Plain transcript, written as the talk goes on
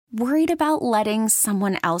Worried about letting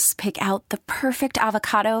someone else pick out the perfect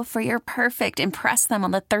avocado for your perfect impress them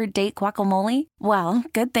on the third date guacamole? Well,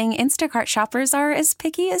 good thing Instacart shoppers are as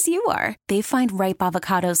picky as you are. They find ripe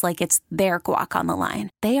avocados like it's their guac on the line.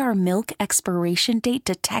 They are milk expiration date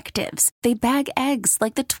detectives. They bag eggs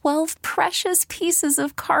like the 12 precious pieces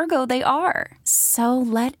of cargo they are. So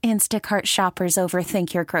let Instacart shoppers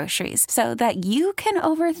overthink your groceries so that you can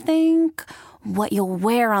overthink what you'll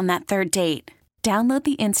wear on that third date. Download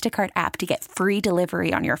the Instacart app to get free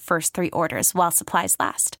delivery on your first 3 orders while supplies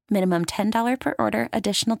last. Minimum $10 per order.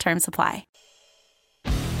 Additional terms apply.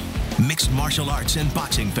 Mixed martial arts and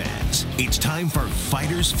boxing fans, it's time for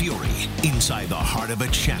Fighter's Fury, inside the heart of a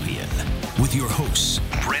champion. With your hosts,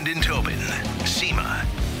 Brendan Tobin, Seema,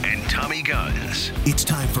 and Tommy Guns. It's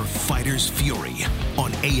time for Fighter's Fury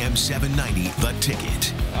on AM 790, The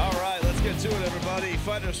Ticket. All right, let's get to it, everybody.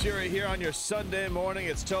 Fighter's Fury here on your Sunday morning.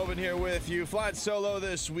 It's Tobin here with you. Flying solo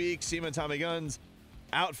this week. Seema and Tommy Guns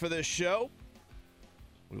out for this show.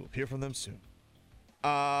 We will hear from them soon.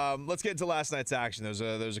 Let's get into last night's action. There's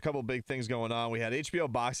a couple big things going on. We had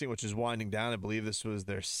HBO Boxing, which is winding down. I believe this was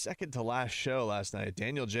their second to last show last night.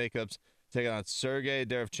 Daniel Jacobs taking on Sergey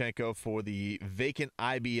Derevchenko for the vacant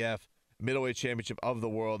IBF middleweight championship of the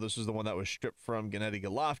world. This was the one that was stripped from Gennady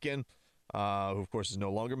Golovkin, who of course is no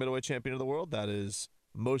longer middleweight champion of the world. That is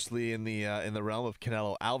mostly in the realm of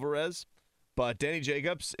Canelo Alvarez. But Danny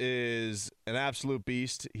Jacobs is an absolute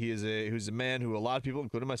beast. He's a man who a lot of people,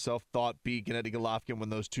 including myself, thought beat Gennady Golovkin when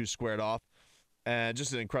those two squared off. And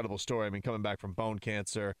just an incredible story. I mean, coming back from bone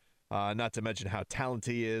cancer, not to mention how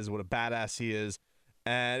talented he is, what a badass he is.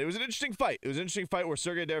 And it was an interesting fight. It was an interesting fight where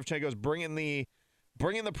Sergey Derevchenko is bringing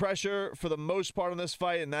the pressure for the most part in this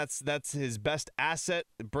fight, and that's his best asset,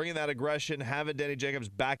 bringing that aggression, having Danny Jacobs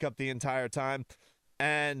back up the entire time.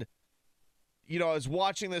 And you know, I was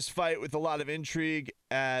watching this fight with a lot of intrigue,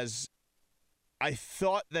 as I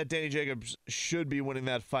thought that Danny Jacobs should be winning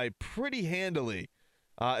that fight pretty handily,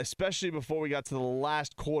 especially before we got to the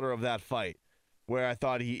last quarter of that fight, where I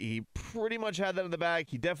thought he pretty much had that in the bag.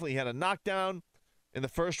 He definitely had a knockdown in the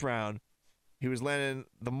first round. He was landing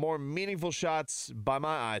the more meaningful shots by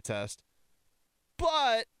my eye test.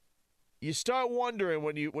 But you start wondering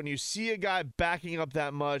when you see a guy backing up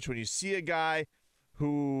that much, when you see a guy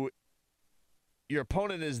who your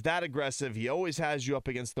opponent is that aggressive, he always has you up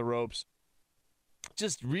against the ropes.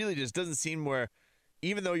 Just doesn't seem where,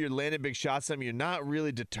 even though you're landing big shots on him, you're not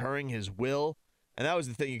really deterring his will. And that was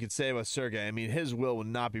the thing you could say about Sergey. I mean, his will would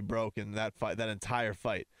not be broken that entire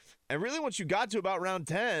fight. And really, once you got to about round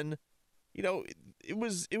 10, you know, it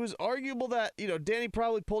was arguable that, you know, Danny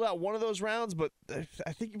probably pulled out one of those rounds, but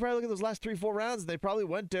I think you probably look at those last 3-4 rounds, and they probably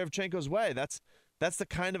went Derevchenko's way. That's the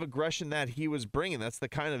kind of aggression that he was bringing. That's the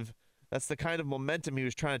kind of momentum he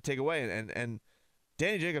was trying to take away. And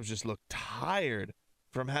Danny Jacobs just looked tired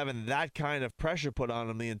from having that kind of pressure put on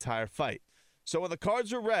him the entire fight. So when the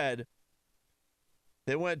cards were read,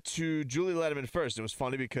 they went to Julie Lederman first. It was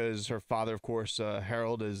funny because her father, of course,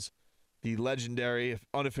 Harold, is the legendary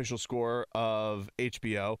unofficial scorer of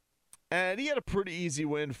HBO. And he had a pretty easy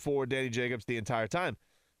win for Danny Jacobs the entire time.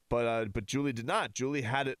 But Julie did not. Julie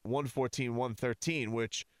had it 114-113,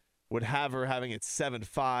 which would have her having it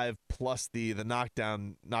 7-5 plus the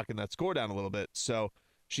knockdown, knocking that score down a little bit. So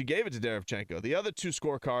she gave it to Derevchenko. The other two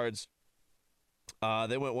scorecards,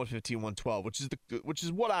 they went 115-112, which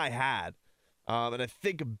is what I had. And I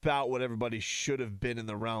think about what everybody should have been in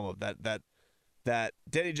the realm of that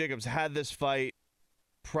Danny Jacobs had this fight,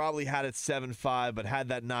 probably had it 7-5, but had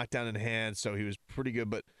that knockdown in hand, so he was pretty good.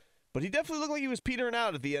 But he definitely looked like he was petering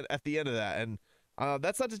out at the end of that. And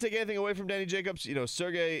that's not to take anything away from Danny Jacobs. You know,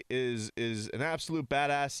 Sergey is an absolute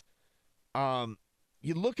badass.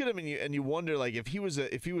 You look at him and you wonder, like, if he was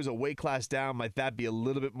a weight class down, might that be a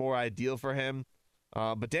little bit more ideal for him?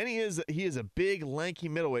 But Danny is a big, lanky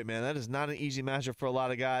middleweight, man. That is not an easy matchup for a lot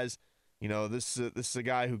of guys. You know, this is a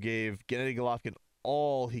guy who gave Gennady Golovkin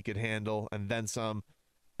all he could handle and then some.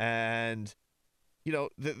 And you know,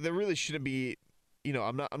 there really shouldn't be. You know,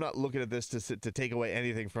 I'm not looking at this to take away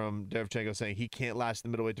anything from Derevchenko saying he can't last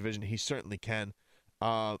in the middleweight division. He certainly can.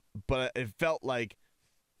 But it felt like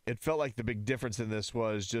the big difference in this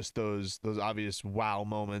was just those obvious wow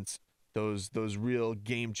moments, those real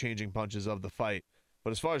game-changing punches of the fight.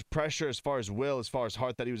 But as far as pressure, as far as will, as far as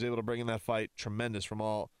heart that he was able to bring in that fight, tremendous from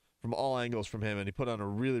all angles from him, and he put on a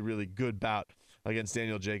really, really good bout against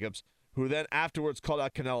Daniel Jacobs, who then afterwards called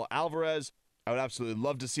out Canelo Alvarez. I would absolutely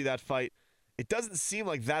love to see that fight. It doesn't seem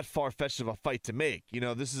like that far-fetched of a fight to make. You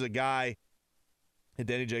know, this is a guy, in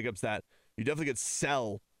Danny Jacobs, that you definitely could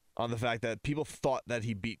sell on the fact that people thought that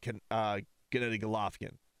he beat Gennady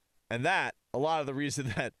Golovkin. And that a lot of the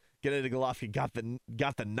reason that Gennady Golovkin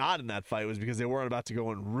got the nod in that fight was because they weren't about to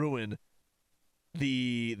go and ruin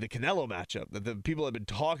the Canelo matchup. That the people had been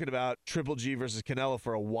talking about Triple G versus Canelo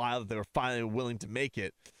for a while, that they were finally willing to make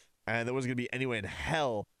it, and there wasn't going to be any way in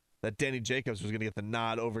hell that Danny Jacobs was going to get the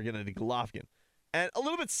nod over Gennady Golovkin. And a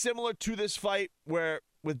little bit similar to this fight, where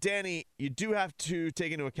with Danny, you do have to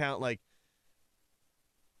take into account, like,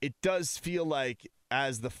 it does feel like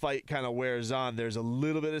as the fight kind of wears on, there's a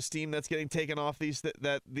little bit of steam that's getting taken off these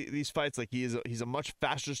fights. Like, he's a much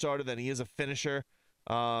faster starter than he is a finisher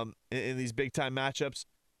in these big time matchups.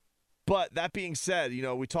 But that being said, you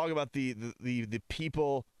know, we talk about the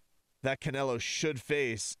people that Canelo should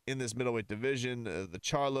face in this middleweight division, the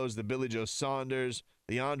Charlos, the Billy Joe Saunders,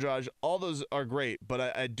 the Andrade, all those are great.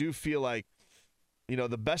 But I do feel like, you know,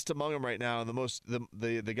 the best among them right now, and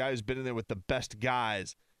the guy who's been in there with the best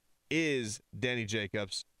guys is Danny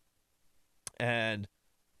Jacobs. And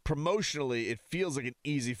promotionally, it feels like an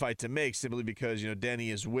easy fight to make, simply because, you know, Danny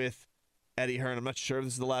is with Eddie Hearn. I'm not sure if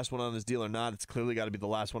this is the last one on his deal or not. It's clearly got to be the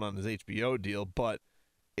last one on his HBO deal, but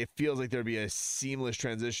it feels like there'd be a seamless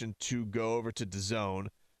transition to go over to DAZN.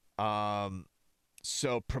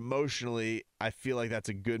 So promotionally, I feel like that's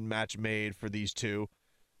a good match made for these two.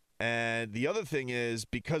 And the other thing is,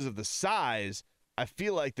 because of the size, I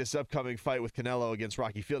feel like this upcoming fight with Canelo against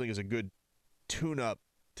Rocky Fielding is a good tune-up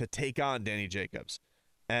to take on Danny Jacobs.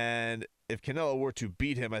 And if Canelo were to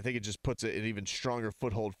beat him, I think it just puts an even stronger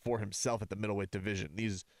foothold for himself at the middleweight division.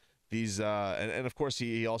 And of course,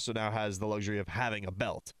 he also now has the luxury of having a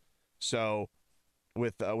belt. So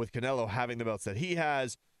with Canelo having the belts that he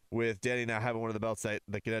has, with Danny now having one of the belts that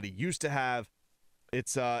Gennady used to have,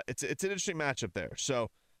 it's an interesting matchup there. So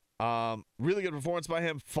really good performance by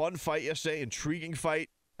him. Fun fight yesterday. Intriguing fight.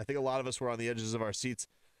 I think a lot of us were on the edges of our seats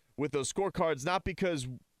with those scorecards, not because,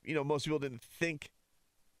 you know, most people didn't think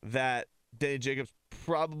that Danny Jacobs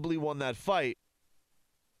probably won that fight,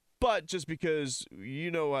 but just because you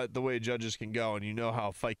know the way judges can go, and you know how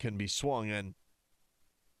a fight can be swung. And,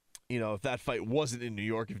 you know, if that fight wasn't in New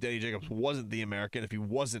York, if Danny Jacobs wasn't the American, if he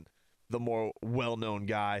wasn't the more well-known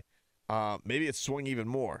guy, maybe it swung even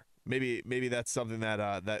more. Maybe that's something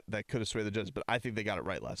that could have swayed the judges. But I think they got it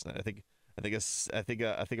right last night. I think a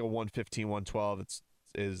 115-112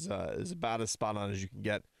 is about as spot on as you can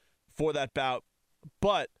get for that bout.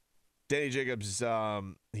 But Danny Jacobs,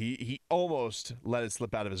 he almost let it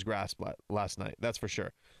slip out of his grasp last night. That's for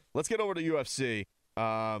sure. Let's get over to UFC.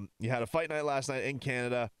 You had a fight night last night in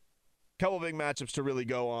Canada. Couple big matchups to really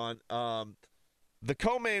go on. The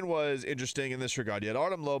co-main was interesting in this regard. You had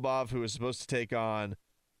Artem Lobov, who was supposed to take on.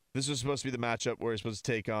 This was supposed to be the matchup where he's supposed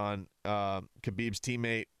to take on Khabib's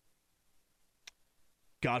teammate.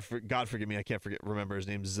 God forgive me, I can't remember his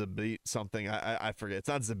name. Zabit something. I forget. It's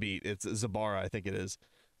not Zabit. It's Zabara, I think it is.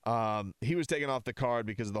 He was taken off the card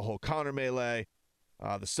because of the whole Conor melee.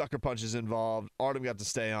 The sucker punches involved. Artem got to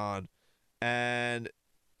stay on, and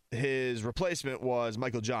his replacement was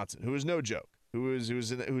Michael Johnson, who was no joke. Who was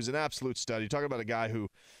an absolute stud. You're talking about a guy who,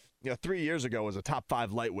 3 years ago was a top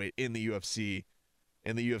 5 lightweight in the UFC,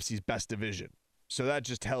 in the UFC's best division. So that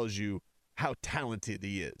just tells you how talented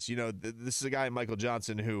he is. This is a guy, Michael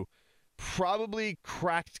Johnson, who probably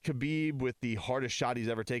cracked Khabib with the hardest shot he's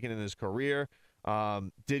ever taken in his career.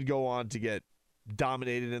 Did go on to get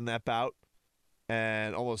dominated in that bout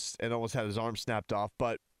and almost had his arm snapped off.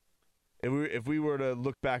 But if we were to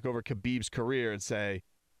look back over Khabib's career and say,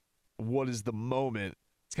 what is the moment?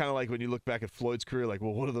 It's kind of like when you look back at Floyd's career, like,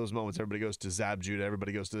 well, what are those moments? Everybody goes to Zab Judah.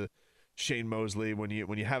 Everybody goes to Shane Mosley. When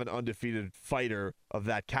you have an undefeated fighter of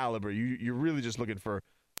that caliber, you're really just looking for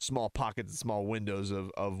small pockets and small windows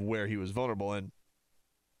of where he was vulnerable. And,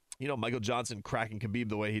 Michael Johnson cracking Khabib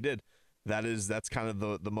the way he did, that's kind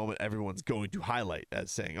of the moment everyone's going to highlight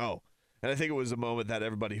as saying, oh. And I think it was a moment that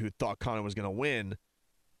everybody who thought Conor was going to win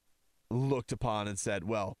looked upon and said,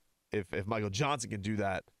 well, if Michael Johnson can do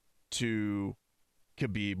that to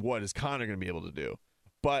Khabib, what is Conor going to be able to do?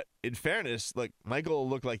 But in fairness, like, Michael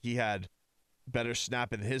looked like he had better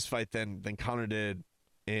snap in his fight than Conor did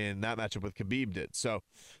in that matchup with Khabib did. So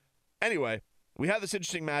anyway, we have this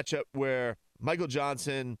interesting matchup where Michael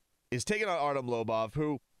Johnson is taking on Artem Lobov,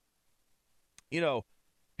 who,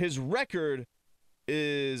 his record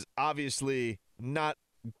is obviously not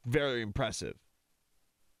very impressive.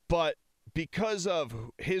 But because of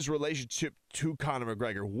his relationship to Conor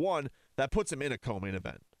McGregor, one, that puts him in a co-main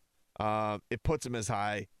event. It puts him as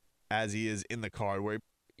high as he is in the card, where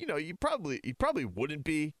you probably wouldn't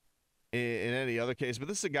be in any other case. But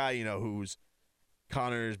this is a guy who's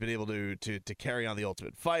Conor's been able to carry on the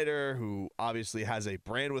Ultimate Fighter, who obviously has a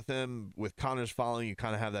brand with him. With Conor's following, you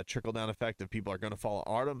kind of have that trickle down effect of people are going to follow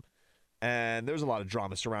Artem. and there's a lot of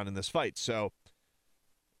drama surrounding this fight. So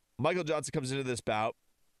Michael Johnson comes into this bout.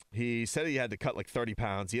 He said he had to cut like 30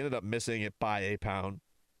 pounds. He ended up missing it by a pound.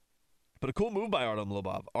 But a cool move by Artem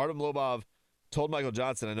Lobov. Artem Lobov told Michael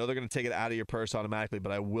Johnson, I know they're going to take it out of your purse automatically,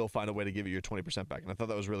 but I will find a way to give you your 20% back. And I thought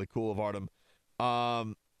that was really cool of Artem.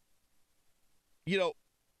 From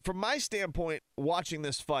my standpoint, watching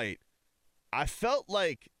this fight, I felt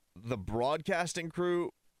like the broadcasting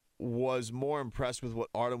crew was more impressed with what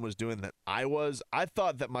Artem was doing than I was. I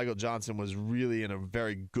thought that Michael Johnson was really in a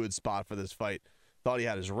very good spot for this fight. Thought he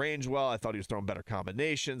had his range well. I thought he was throwing better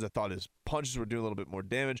combinations. I thought his punches were doing a little bit more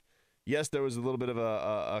damage. Yes, there was a little bit of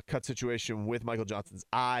a cut situation with Michael Johnson's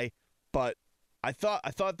eye, but I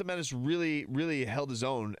thought the Menace really, really held his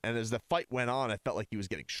own, and as the fight went on, I felt like he was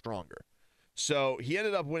getting stronger. So he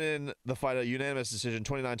ended up winning the fight a unanimous decision,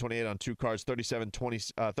 29-28 on 2 cards,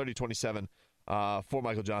 30-27 for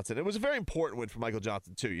Michaal Johnson. It was a very important win for Michael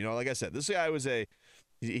Johnson, too. Like I said, this guy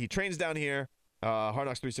he trains down here, Hard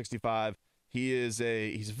Knocks 365. He's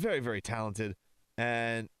very, very talented,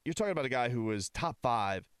 and you're talking about a guy who was top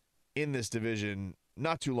 5 in this division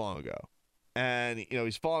not too long ago. And,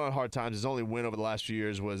 he's fallen on hard times. His only win over the last few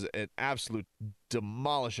years was an absolute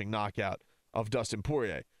demolishing knockout of Dustin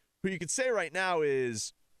Poirier, who you could say right now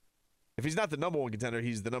is, if he's not the number 1 contender,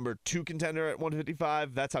 he's the number 2 contender at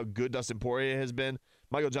 155. That's how good Dustin Poirier has been.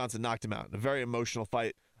 Michael Johnson knocked him out in a very emotional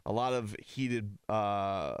fight. A lot of heated,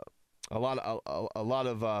 a lot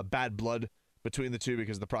of bad blood between the two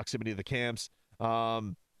because of the proximity of the camps.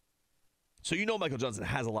 So Michael Johnson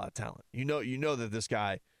has a lot of talent. You know that this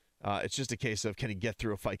guy, it's just a case of, can he get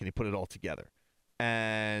through a fight? Can he put it all together?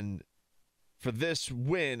 And for this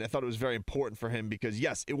win, I thought it was very important for him because,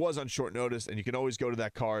 yes, it was on short notice, and you can always go to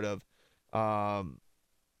that card of,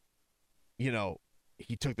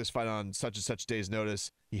 he took this fight on such and such day's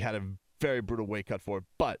notice. He had a very brutal weight cut for it,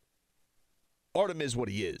 but Artem is what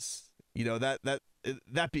he is.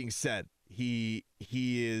 That being said, he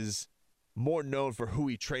is more known for who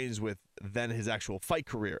he trains with than his actual fight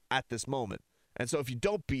career at this moment. And so if you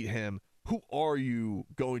don't beat him, who are you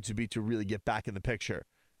going to be to really get back in the picture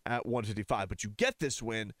at 155? But you get this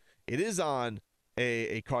win. It is on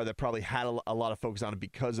a card that probably had a lot of focus on it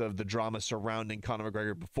because of the drama surrounding Conor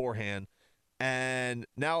McGregor beforehand. And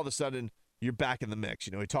now all of a sudden, you're back in the mix.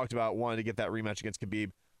 He talked about wanting to get that rematch against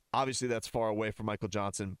Khabib. Obviously, that's far away from Michael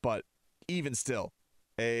Johnson, but even still,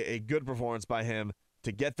 a good performance by him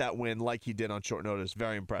to get that win like he did on short notice.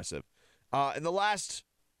 Very impressive. In the last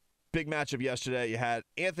big matchup yesterday, you had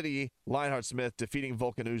Anthony Lionheart-Smith defeating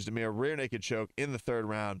Volkan Oezdemir, rear naked choke in the 3rd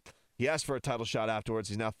round. He asked for a title shot afterwards.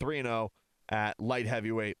 He's now 3-0 at light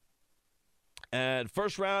heavyweight. And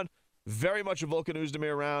first round, very much a Volkan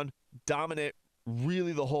Oezdemir round. Dominant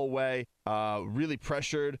really the whole way. Really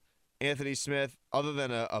pressured Anthony Smith, other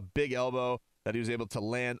than a big elbow that he was able to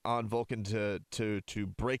land on Volkan to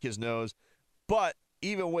break his nose. But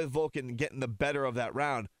even with Volkan getting the better of that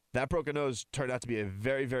round, that broken nose turned out to be a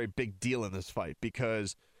very, very big deal in this fight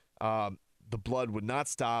because the blood would not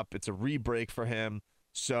stop. It's a re-break for him,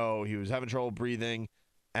 so he was having trouble breathing.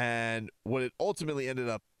 And what it ultimately ended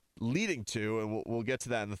up leading to, and we'll get to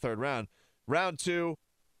that in the 3rd round. Round 2,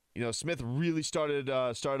 Smith really started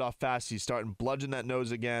off fast. He's starting bludgeon that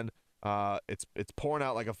nose again. It's pouring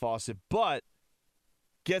out like a faucet, but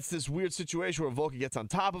gets this weird situation where Volkan gets on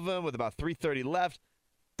top of him with about 3:30 left.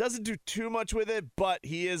 Doesn't do too much with it, but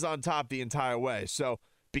he is on top the entire way. So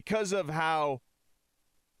because of how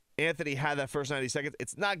Anthony had that first 90 seconds,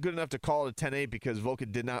 it's not good enough to call it a 10-8 because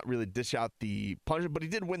Volkan did not really dish out the punishment, but he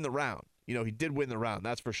did win the round. He did win the round,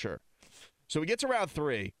 that's for sure. So we get to round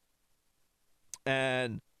 3,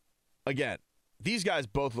 and again, these guys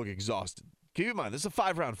both look exhausted. Keep in mind, this is a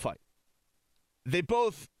 5-round fight. They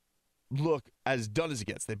both look as done as it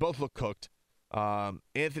gets. They both look cooked.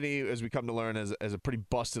 Anthony, as we come to learn, has a pretty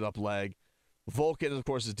busted up leg. Volkan, of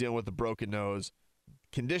course, is dealing with the broken nose.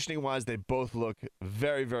 Conditioning-wise, they both look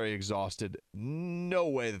very, very exhausted. No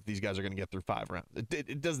way that these guys are going to get through 5 rounds.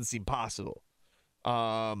 It doesn't seem possible.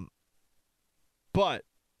 But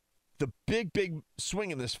the big, big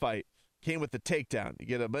swing in this fight came with the takedown. You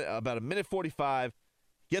get about a minute 45,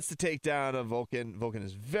 gets the takedown of Volkan. Volkan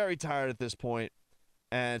is very tired at this point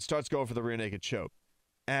and starts going for the rear naked choke.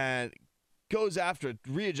 And goes after it,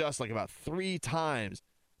 readjusts like about 3 times.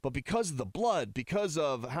 But because of the blood, because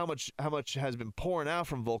of how much has been pouring out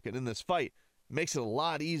from Volkan in this fight, makes it a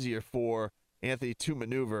lot easier for Anthony to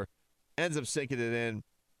maneuver. Ends up sinking it in.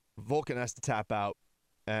 Volkan has to tap out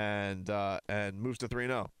and moves to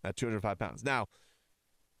 3-0 at 205 pounds. Now,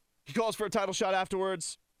 he calls for a title shot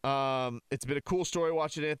afterwards. It's been a cool story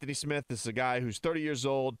watching Anthony Smith. This is a guy who's 30 years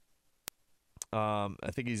old. I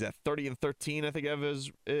think he's at 30-13. I think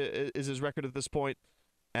is his record at this point,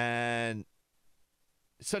 and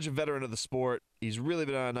such a veteran of the sport. He's really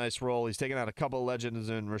been on a nice roll. He's taken out a couple of legends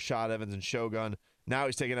in Rashad Evans and Shogun. Now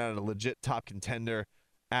he's taken out a legit top contender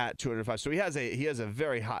at 205. So he has a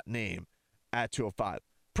very hot name at 205.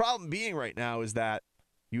 Problem being right now is that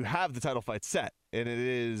you have the title fight set, and it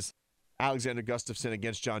is Alexander Gustafsson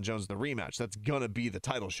against John Jones in the rematch. That's going to be the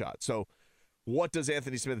title shot. So what does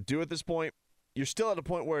Anthony Smith do at this point? You're still at a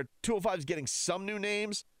point where 205 is getting some new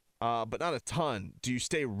names, but not a ton. Do you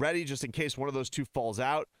stay ready just in case one of those two falls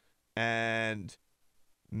out and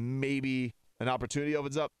maybe an opportunity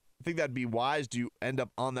opens up? I think that'd be wise. Do you end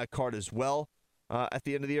up on that card as well at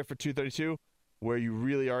the end of the year for 232, where you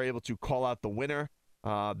really are able to call out the winner?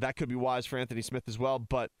 That could be wise for Anthony Smith as well,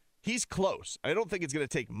 but he's close. I don't think it's going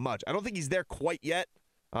to take much. I don't think he's there quite yet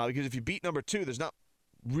because if you beat number 2, there's not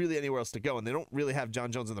really anywhere else to go, and they don't really have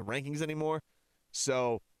John Jones in the rankings anymore.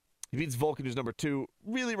 So he beats Volkan, who's number 2.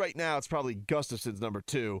 Really, right now, it's probably Gustafsson's number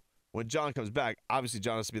 2. When John comes back, obviously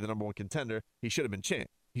John has to be the number 1 contender. He should have been champ.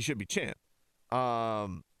 He should be champ. But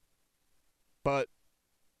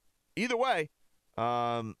either way,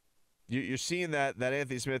 you're seeing that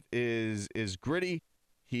Anthony Smith is gritty.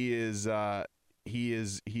 He is an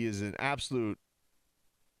absolute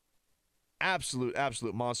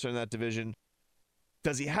monster in that division.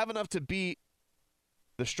 Does he have enough to beat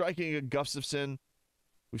the striking of Gustafsson?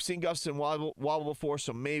 We've seen Gustafsson wobble before,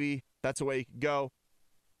 so maybe that's a way he could go.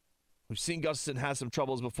 We've seen Gustafsson have some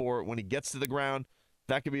troubles before when he gets to the ground.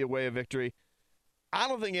 That could be a way of victory. I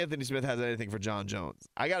don't think Anthony Smith has anything for John Jones.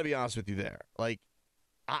 I got to be honest with you there. Like,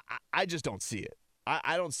 I just don't see it.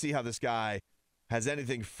 I don't see how this guy has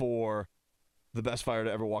anything for the best fighter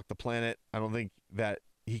to ever walk the planet. I don't think that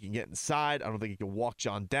he can get inside. I don't think he can walk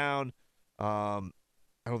John down. I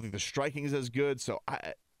don't think the striking is as good. So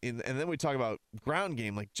and then we talk about ground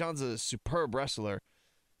game. Like, John's a superb wrestler.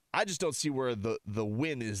 I just don't see where the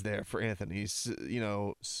win is there for Anthony.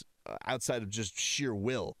 Outside of just sheer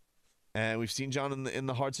will. And we've seen John in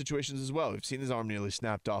the hard situations as well. We've seen his arm nearly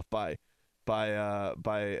snapped off by a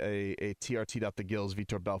TRT'd up the gills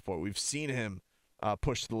Vitor Belfort. We've seen him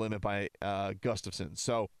pushed to the limit by Gustafsson.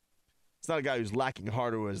 So it's not a guy who's lacking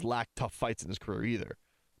hard or has lacked tough fights in his career either.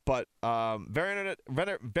 But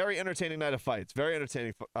very entertaining night of fights. Very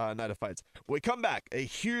entertaining night of fights. When we come back, a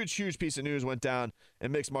huge piece of news went down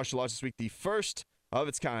in mixed martial arts this week. The first of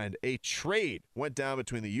its kind. A trade went down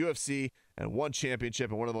between the UFC and one championship,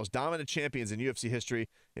 and one of the most dominant champions in UFC history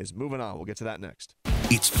is moving on. We'll get to that next.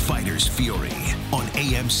 It's Fighters Fury on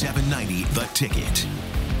AM 790, The Ticket.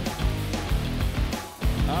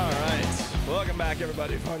 All right. Welcome back,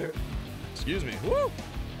 everybody. Excuse me. Woo!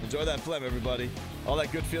 Enjoy that phlegm, everybody. All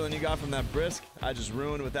that good feeling you got from that brisk, I just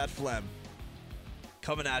ruined with that phlegm.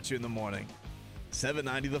 Coming at you in the morning.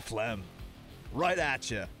 790 The Phlegm. Right at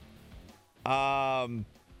you. So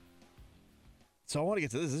I want to get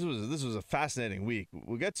to this. This was a fascinating week.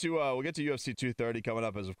 We'll get to UFC 230 coming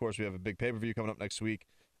up, as of course we have a big pay-per-view coming up next week.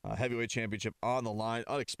 Heavyweight championship on the line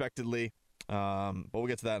unexpectedly. But we'll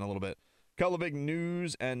get to that in a little bit. A couple of big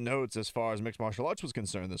news and notes as far as mixed martial arts was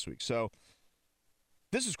concerned this week. So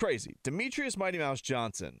this is crazy. Demetrius Mighty Mouse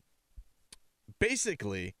Johnson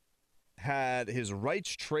basically had his rights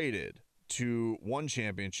traded to one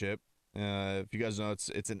championship. If you guys know,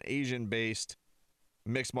 it's an Asian-based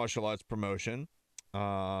mixed martial arts promotion,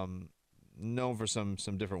 known for some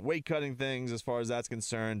different weight cutting things as far as that's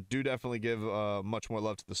concerned. Do definitely give much more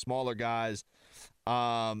love to the smaller guys.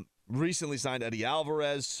 Recently signed Eddie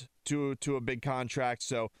Alvarez to a big contract,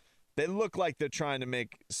 so they look like they're trying to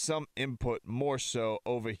make some input more so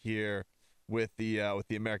over here with the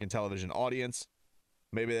American television audience.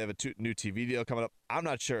 Maybe they have a new TV deal coming up. I'm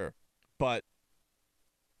not sure, but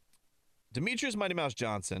Demetrius Mighty Mouse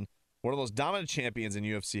Johnson, one of the most dominant champions in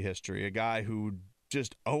UFC history, a guy who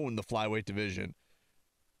just owned the flyweight division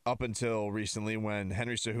up until recently when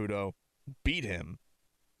Henry Cejudo beat him,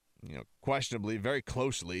 questionably, very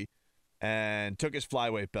closely, and took his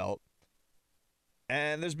flyweight belt.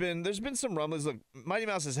 And there's been some rumblings. Look, Mighty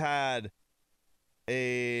Mouse has had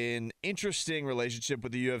an interesting relationship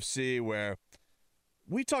with the UFC where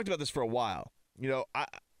we talked about this for a while.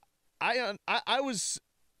 I was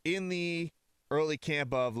in the early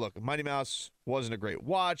camp of, look, Mighty Mouse wasn't a great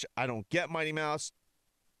watch. I don't get Mighty Mouse.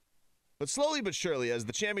 But slowly but surely, as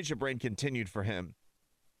the championship reign continued for him,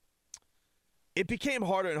 it became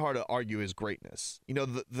harder and harder to argue his greatness.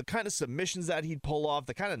 The kind of submissions that he'd pull off,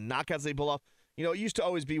 the kind of knockouts that he'd pull off, it used to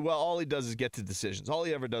always be, well, all he does is get to decisions. All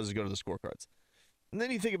he ever does is go to the scorecards. And then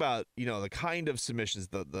you think about, the kind of submissions,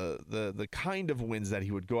 the kind of wins that he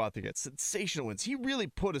would go out there and get, sensational wins. He really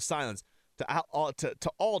put a silence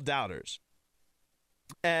to all doubters.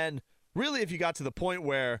 And really, if you got to the point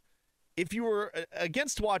where if you were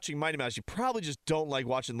against watching Mighty Mouse, you probably just don't like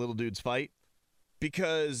watching little dudes fight,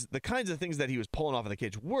 because the kinds of things that he was pulling off in the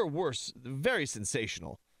cage were worse, very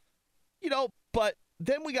sensational. But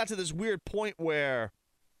then we got to this weird point where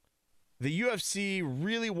the UFC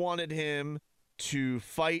really wanted him to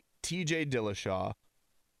fight TJ Dillashaw.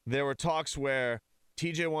 There were talks where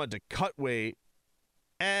TJ wanted to cut weight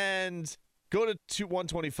and go to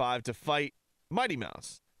 125 to fight Mighty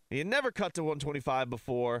Mouse. He had never cut to 125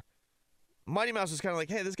 before. Mighty Mouse was kind of like,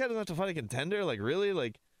 hey, this guy doesn't have to fight a contender? Like, really?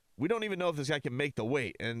 Like, we don't even know if this guy can make the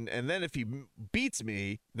weight. And then if he beats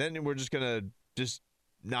me, then we're just going to just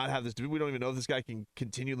not have this. We don't even know if this guy can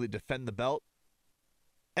continually defend the belt.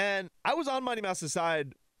 And I was on Mighty Mouse's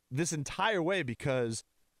side this entire way, because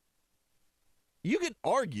you could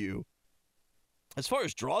argue, as far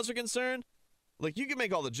as draws are concerned, like, you can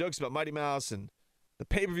make all the jokes about Mighty Mouse and the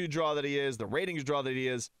pay-per-view draw that he is, the ratings draw that he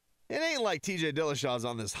is. It ain't like TJ Dillashaw's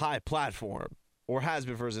on this high platform, or has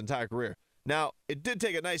been for his entire career. Now, it did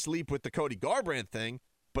take a nice leap with the Cody Garbrandt thing,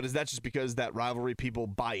 but is that just because that rivalry people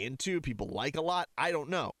buy into, people like a lot? I don't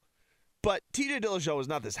know. But TJ Dillashaw was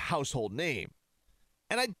not this household name.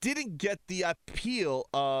 And I didn't get the appeal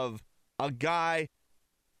of a guy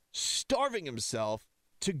starving himself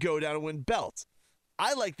to go down and win belts.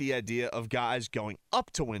 I like the idea of guys going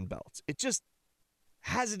up to win belts. It just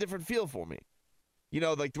has a different feel for me.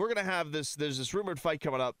 Like, we're going to have there's this rumored fight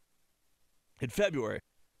coming up in February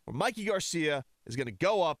where Mikey Garcia is going to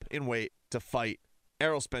go up in weight to fight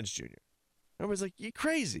Errol Spence Jr. Everybody's like, you're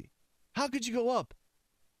crazy. How could you go up?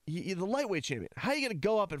 You're the lightweight champion. How are you going to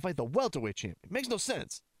go up and fight the welterweight champion? It makes no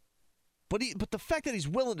sense. But the fact that he's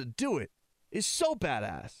willing to do it is so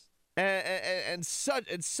badass, and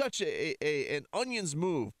such an onions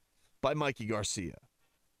move by Mikey Garcia.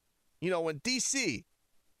 When DC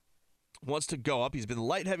wants to go up, he's been the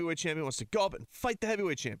light heavyweight champion, wants to go up and fight the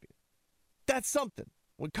heavyweight champion. That's something.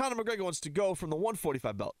 When Conor McGregor wants to go from the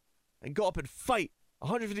 145 belt and go up and fight a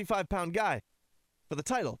 155-pound guy for the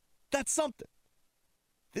title, that's something.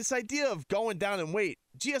 This idea of going down in weight,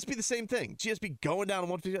 GSP the same thing. GSP going down in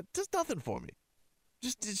 155 does nothing for me.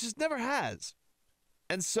 It just never has.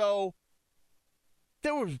 And so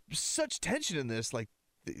there was such tension in this. Like,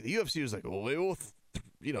 the UFC was like, well, we will,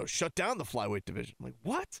 shut down the flyweight division. I'm like,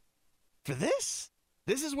 what? For this?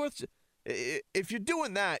 This is worth. If you're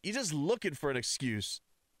doing that, you're just looking for an excuse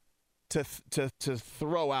to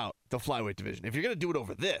throw out the flyweight division. If you're going to do it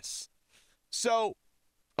over this. So,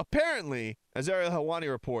 apparently, as Ariel Helwani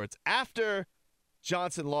reports, after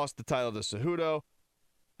Johnson lost the title to Cejudo,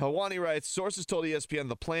 Helwani writes, sources told ESPN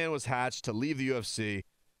the plan was hatched to leave the UFC,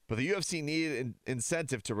 but the UFC needed an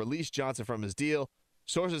incentive to release Johnson from his deal.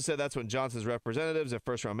 Sources said that's when Johnson's representatives at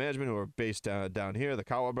First Round Management, who are based down here, the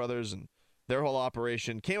Kawa brothers, and their whole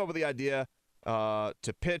operation, came up with the idea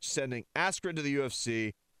to pitch sending Askren to the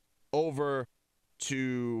UFC over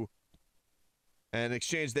to, in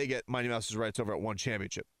exchange, they get Mighty Mouse's rights over at One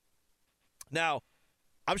Championship. Now,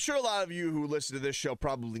 I'm sure a lot of you who listen to this show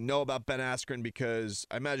probably know about Ben Askren, because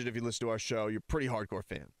I imagine if you listen to our show, you're a pretty hardcore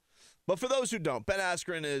fan. But for those who don't, Ben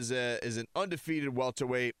Askren is an undefeated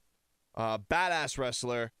welterweight, badass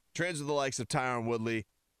wrestler, trains with the likes of Tyron Woodley.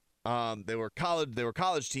 They were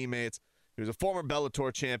college teammates. He was a former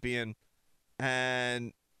Bellator champion,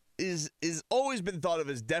 and is always been thought of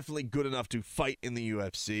as definitely good enough to fight in the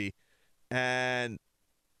UFC, and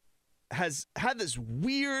has had this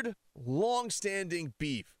weird, long-standing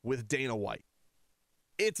beef with Dana White.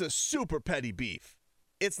 It's a super petty beef.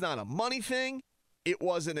 It's not a money thing. It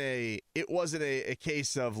wasn't a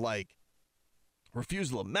case of like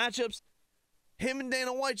refusal of matchups. Him and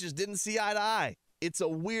Dana White just didn't see eye to eye. It's a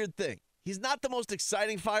weird thing. He's not the most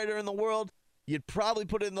exciting fighter in the world. You'd probably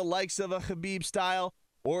put it in the likes of a Khabib style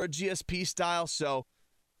or a GSP style, so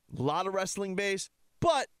a lot of wrestling base,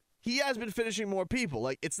 but he has been finishing more people.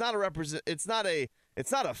 Like, it's not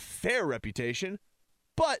a fair reputation,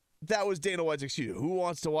 but that was Dana White's excuse. Who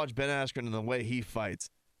wants to watch Ben Askren and the way he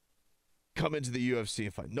fights come into the UFC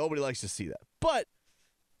and fight? Nobody likes to see that. But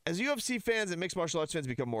as UFC fans and mixed martial arts fans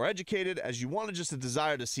become more educated, as you want to just a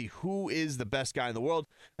desire to see who is the best guy in the world,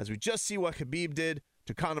 as we just see what Khabib did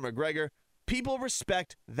to Conor McGregor, people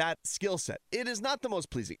respect that skill set. It is not the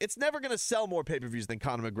most pleasing. It's never going to sell more pay-per-views than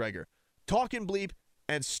Conor McGregor talking bleep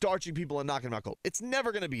and starching people and knocking them out cold. It's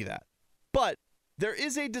never going to be that. But there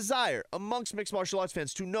is a desire amongst mixed martial arts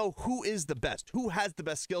fans to know who is the best, who has the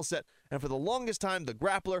best skill set. And for the longest time, the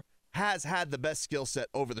grappler has had the best skill set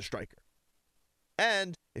over the striker.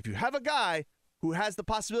 And if you have a guy who has the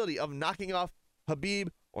possibility of knocking off Khabib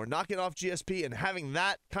or knocking off GSP and having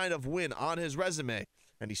that kind of win on his resume,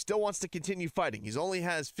 and he still wants to continue fighting. He's only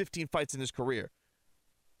has 15 fights in his career.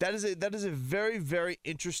 That is a very, very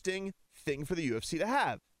interesting thing for the UFC to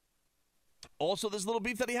have. Also, this little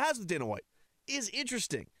beef that he has with Dana White is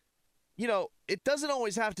interesting. You know, it doesn't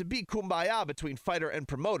always have to be kumbaya between fighter and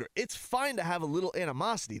promoter. It's fine to have a little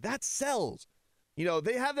animosity. That sells. You know,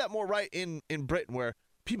 they have that more right in Britain, where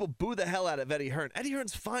people boo the hell out of Eddie Hearn. Eddie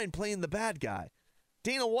Hearn's fine playing the bad guy.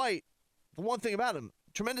 Dana White, the one thing about him,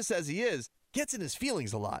 tremendous as he is, gets in his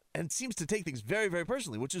feelings a lot and seems to take things very, very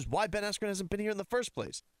personally, which is why Ben Askren hasn't been here in the first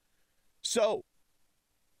place. So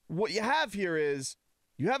what you have here is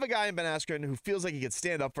you have a guy in Ben Askren who feels like he could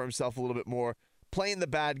stand up for himself a little bit more. Playing the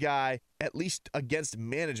bad guy, at least against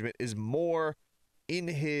management, is more in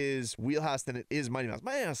his wheelhouse than it is Mighty Mouse.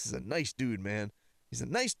 Mighty Mouse is a nice dude, man. He's a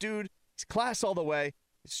nice dude. He's class all the way.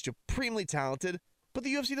 He's supremely talented. But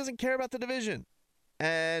the UFC doesn't care about the division.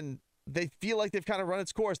 And they feel like they've kind of run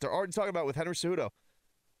its course. They're already talking about with Henry Cejudo.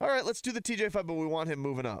 All right, let's do the TJ fight, but we want him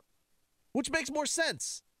moving up. Which makes more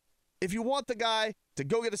sense. If you want the guy to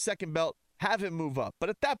go get a second belt, have him move up. But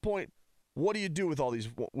at that point, what do you do with all these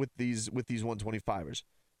 125ers?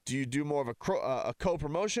 Do you do more of a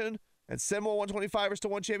co-promotion and send more 125ers to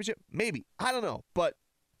one championship? Maybe. I don't know. But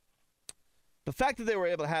the fact that they were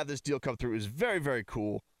able to have this deal come through is very, very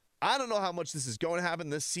cool. I don't know how much this is going to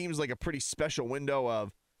happen. This seems like a pretty special window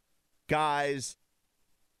of guys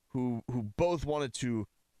who both wanted to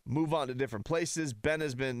move on to different places. Ben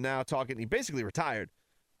has been now talking. He basically retired.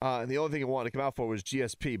 And the only thing he wanted to come out for was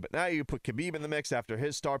GSP. But now you put Khabib in the mix after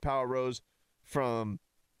his star power rose from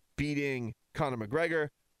beating Conor McGregor.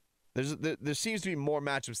 There seems to be more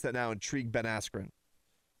matchups that now intrigue Ben Askren,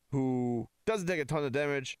 who doesn't take a ton of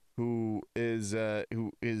damage, who is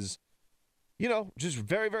you know, just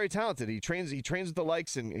very, very talented. He trains with the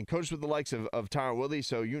likes and coaches with the likes of Tyron Woodley,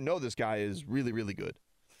 so you know this guy is really, really good.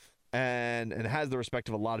 And has the respect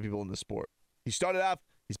of a lot of people in the sport. He started off,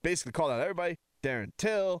 he's basically called out everybody. Darren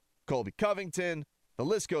Till, Colby Covington, the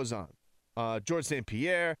list goes on. George St.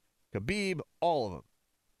 Pierre, Khabib, all of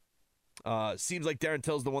them. Seems like Darren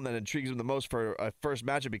Till's the one that intrigues him the most for a first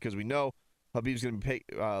matchup, because we know Khabib's going to be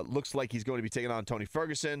looks like he's going to be taking on Tony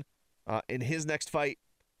Ferguson in his next fight.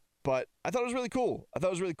 But I thought it was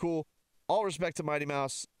really cool. All respect to Mighty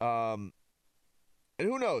Mouse. And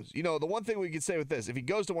who knows? You know, the one thing we could say with this, if he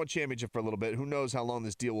goes to one championship for a little bit, who knows how long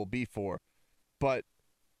this deal will be for. But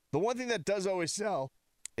the one thing that does always sell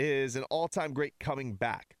is an all-time great coming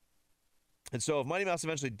back. And so if Mighty Mouse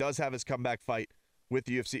eventually does have his comeback fight with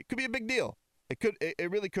the UFC, it could be a big deal.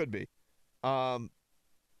 It really could be. But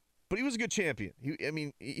he was a good champion.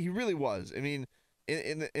 He really was. I mean,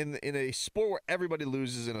 in a sport where everybody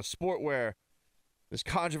loses, in a sport where there's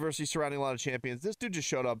controversy surrounding a lot of champions, this dude just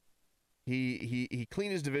showed up. He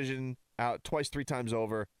cleaned his division out twice, 3 times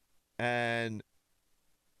over, and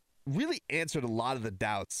really answered a lot of the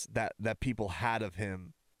doubts that people had of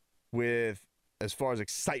him with as far as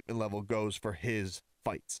excitement level goes for his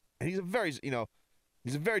fights. And he's a very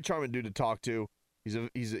charming dude to talk to. He's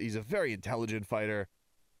a very intelligent fighter.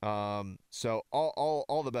 So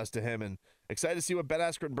all the best to him, and excited to see what Ben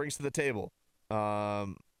Askren brings to the table. I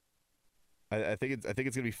think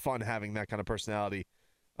it's gonna be fun having that kind of personality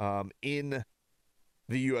in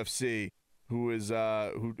the UFC. Who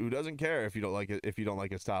doesn't care if you don't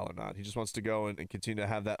like his style or not. He just wants to go and continue to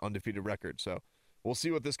have that undefeated record. So we'll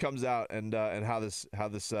see what this comes out and how this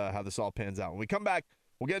all pans out. When we come back,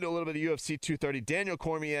 we'll get into a little bit of UFC 230. Daniel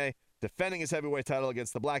Cormier defending his heavyweight title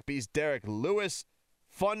against the Black Beast, Derek Lewis.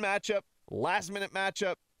 Fun matchup, last minute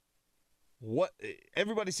matchup. What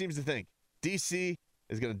everybody seems to think, DC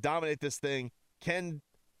is going to dominate this thing. Can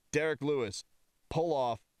Derek Lewis pull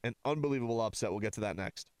off an unbelievable upset? We'll get to that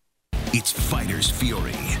next. It's Fighters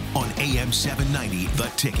Fury on AM 790, The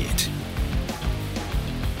Ticket.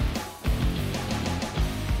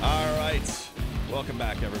 All right. Welcome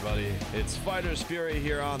back, everybody. It's Fighters Fury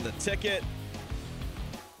here on The Ticket.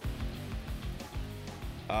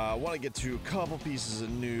 I want to get to a couple pieces of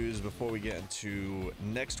news before we get into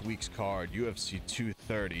next week's card, UFC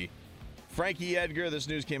 230. Frankie Edgar, this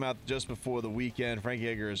news came out just before the weekend. Frankie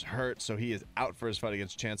Edgar is hurt, so he is out for his fight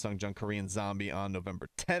against Chan Sung Jung, Korean Zombie, on November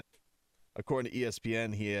 10th. According to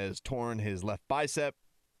ESPN, he has torn his left bicep,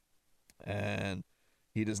 and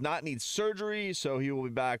he does not need surgery, so he will be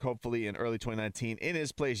back hopefully in early 2019. In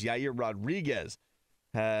his place, Yair Rodriguez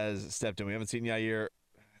has stepped in. We haven't seen Yair,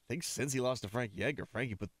 I think, since he lost to Frankie Edgar.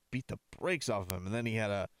 Frankie beat the brakes off him, and then he had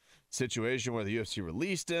a situation where the UFC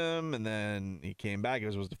released him, and then he came back. He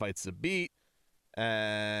was supposed to fight Sabit,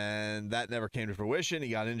 and that never came to fruition. He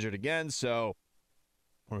got injured again, so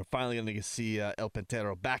We're finally going to see El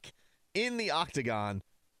Pantero back in the octagon,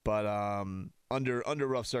 but under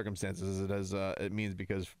rough circumstances, as it means,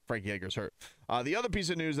 because Frankie Edgar's hurt. The other piece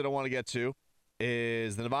of news that I want to get to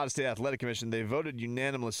is the Nevada State Athletic Commission. They voted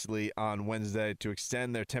unanimously on Wednesday to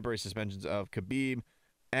extend their temporary suspensions of Khabib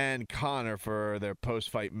and Conor for their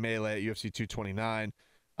post-fight melee at UFC 229.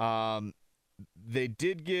 They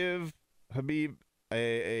did give Khabib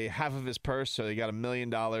a half of his purse, so they got $1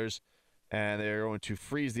 million, and they're going to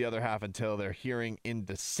freeze the other half until their hearing in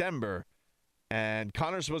December. And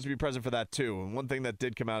Conor's supposed to be present for that too. And one thing that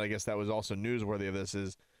did come out, I guess that was also newsworthy of this,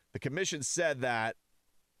 is the commission said that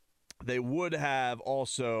they would have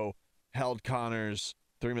also held Conor's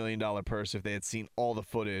 $3 million purse if they had seen all the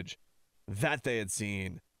footage that they had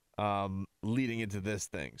seen leading into this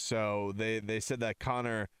thing. So they said that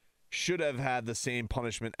Conor should have had the same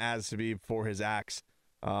punishment as Khabib for his acts,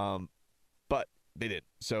 but they didn't.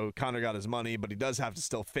 So Conor got his money, but he does have to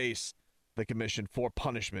still face the commission for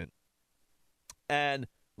punishment. And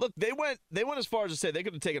look, they went as far as to say they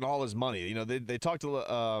could have taken all his money. You know, they talked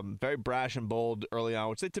very brash and bold early on,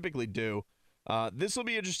 which they typically do. This will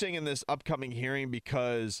be interesting in this upcoming hearing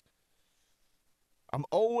because I'm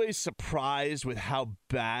always surprised with how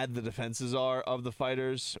bad the defenses are of the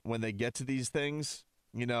fighters when they get to these things.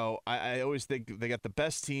 You know, I always think they got the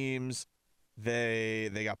best teams. They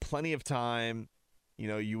got plenty of time. You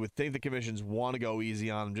know, you would think the commissions want to go easy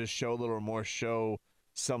on them, just show a little more, show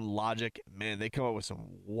some logic. Man, they come up with some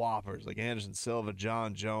whoppers like Anderson Silva,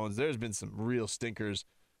 John Jones. There's been some real stinkers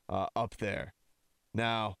up there.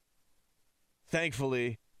 Now,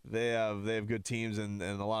 thankfully, they have good teams, and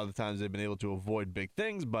a lot of the times they've been able to avoid big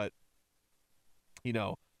things. But, you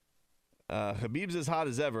know, Khabib's as hot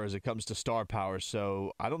as ever as it comes to star power,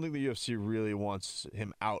 so I don't think the UFC really wants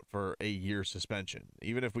him out for a year suspension.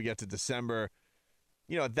 Even if we get to December,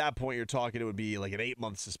 you know, at that point you're talking it would be like an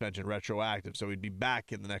 8-month suspension retroactive, so he'd be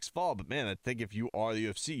back in the next fall. But, man, I think if you are the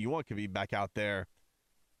UFC, you want Khabib back out there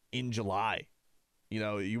in July. You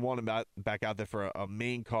know, you want him back out there for a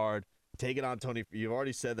main card. Take it on Tony. You've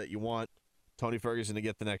already said that you want Tony Ferguson to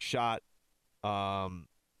get the next shot.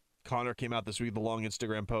 Conor came out this week with a long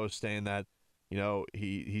Instagram post saying that, you know,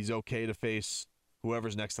 he's okay to face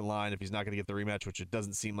whoever's next in line if he's not going to get the rematch, which it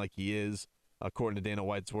doesn't seem like he is, according to Dana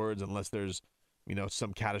White's words, unless there's, you know,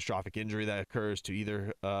 some catastrophic injury that occurs to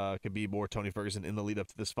either Khabib or Tony Ferguson in the lead up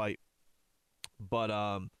to this fight. But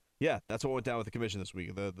yeah, that's what went down with the commission this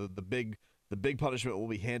week. The big punishment will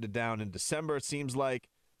be handed down in December, it seems like.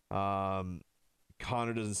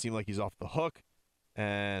 Conor doesn't seem like he's off the hook,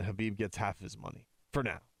 and Khabib gets half of his money for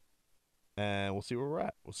now. And we'll see where we're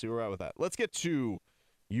at. We'll see where we're at with that. Let's get to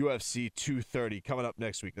UFC 230 coming up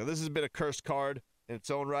next week. Now, this has been a cursed card in its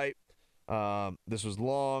own right. This was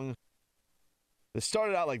long. This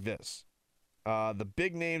started out like this. The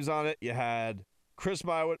big names on it, you had Chris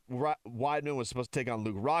Weidman was supposed to take on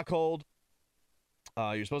Luke Rockhold.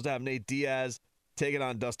 You're supposed to have Nate Diaz taking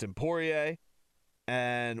on Dustin Poirier.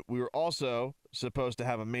 And we were also supposed to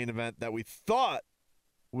have a main event that we thought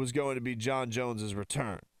was going to be John Jones'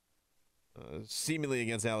 return, seemingly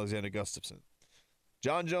against Alexander Gustafsson.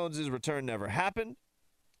 John Jones' return never happened,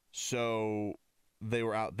 so they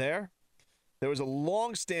were out there. There was a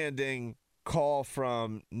long-standing call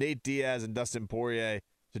from Nate Diaz and Dustin Poirier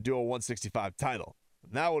to do a 165 title.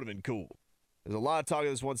 And that would have been cool. There's a lot of talk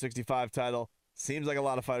of this 165 title. Seems like a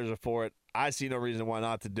lot of fighters are for it. I see no reason why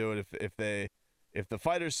not to do it if the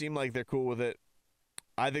fighters seem like they're cool with it.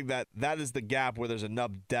 I think that is the gap where there's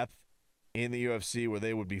enough depth in the UFC where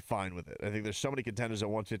they would be fine with it. I think there's so many contenders at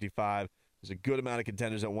 155. There's a good amount of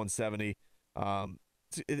contenders at 170. I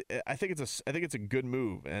think it's a good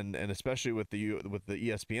move, and especially with the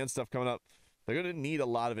ESPN stuff coming up, they're going to need a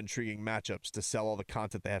lot of intriguing matchups to sell all the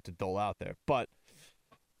content they have to dole out there. But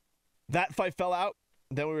that fight fell out.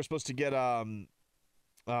 Then we were supposed to get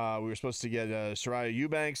Saraya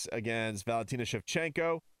Eubanks against Valentina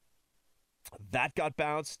Shevchenko. That got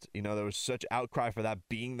bounced. You know, there was such outcry for that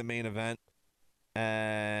being the main event.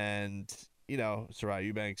 And, you know, Saraya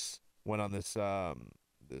Eubanks went on this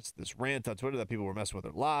rant on Twitter that people were messing with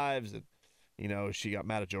their lives. And, you know, she got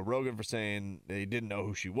mad at Joe Rogan for saying they didn't know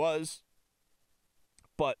who she was.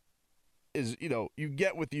 But, you know, you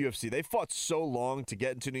get with the UFC. They fought so long to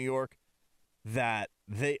get into New York that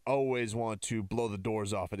they always want to blow the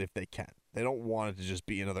doors off it if they can. They don't want it to just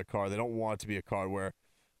be another card. They don't want it to be a card where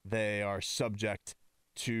they are subject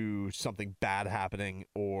to something bad happening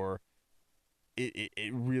or it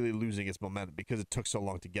really losing its momentum because it took so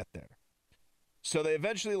long to get there. So they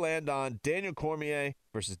eventually land on Daniel Cormier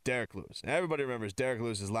versus Derek Lewis. Now, everybody remembers Derek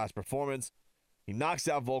Lewis's last performance. He knocks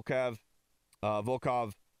out Volkov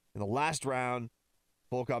in the last round.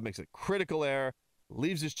 Volkov makes a critical error,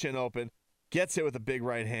 leaves his chin open, gets hit with a big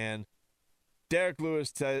right hand. Derek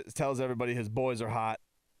Lewis tells everybody his boys are hot.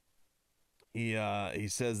 He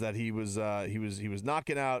says that he was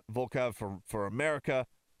knocking out Volkov for America.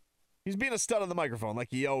 He's being a stud on the microphone like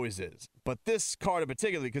he always is. But this card in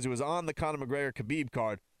particular, because it was on the Conor McGregor-Khabib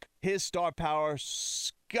card, his star power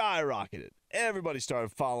skyrocketed. Everybody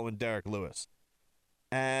started following Derek Lewis.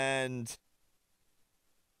 And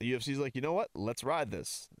the UFC's like, you know what? Let's ride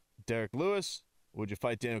this. Derek Lewis, would you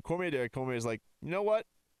fight Daniel Cormier? Derek Cormier is like, you know what?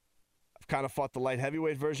 I've kind of fought the light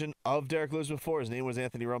heavyweight version of Derek Lewis before. His name was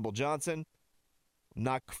Anthony Rumble Johnson. I'm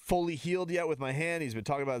not fully healed yet with my hand. He's been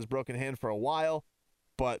talking about his broken hand for a while.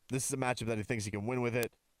 But this is a matchup that he thinks he can win with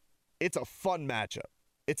it. It's a fun matchup.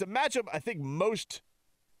 It's a matchup I think most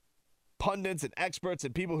pundits and experts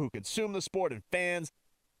and people who consume the sport and fans,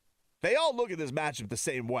 they all look at this matchup the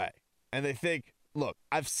same way. And they think, look,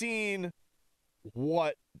 I've seen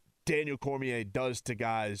what Daniel Cormier does to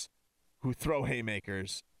guys who throw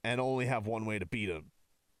haymakers and only have one way to beat him.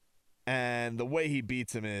 And the way he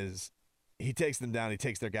beats him is he takes them down, he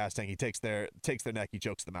takes their gas tank, he takes their neck, he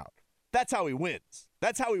chokes them out. That's how he wins.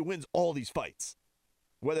 That's how he wins all these fights.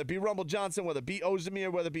 Whether it be Rumble Johnson, whether it be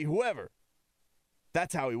Ozdemir, whether it be whoever.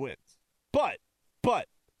 That's how he wins. But,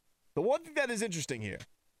 the one thing that is interesting here,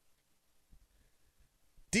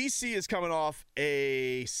 DC is coming off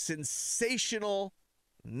a sensational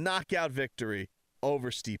knockout victory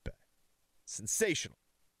over Stipe. Sensational.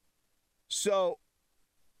 So,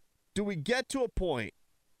 do we get to a point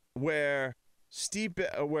where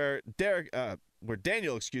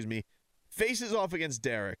Daniel, faces off against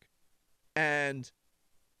Derek and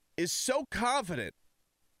is so confident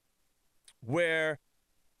where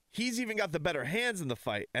he's even got the better hands in the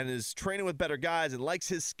fight and is training with better guys and likes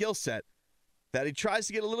his skill set that he tries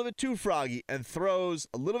to get a little bit too froggy and throws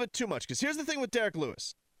a little bit too much? Because here's the thing with Derek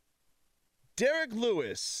Lewis. Derek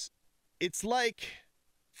Lewis, it's like,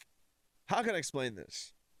 how can I explain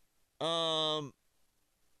this? You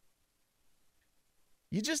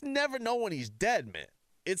just never know when he's dead, man.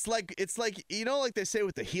 It's like, you know, like they say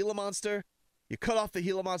with the Gila monster, you cut off the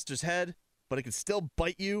Gila monster's head, but it can still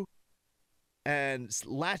bite you and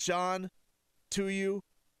latch on to you,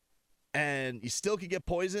 and you still could get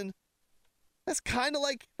poisoned. That's kind of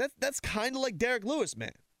like that's kind of like Derek Lewis,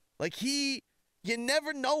 man. Like you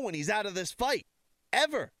never know when he's out of this fight,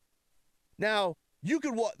 ever. Now you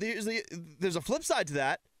could there's a flip side to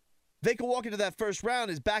that. They could walk into that first round,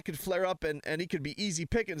 his back could flare up, and he could be easy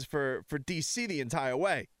pickings for DC the entire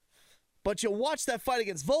way. But you watch that fight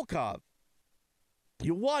against Volkov.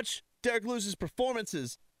 You watch Derek Lewis's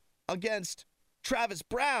performances against Travis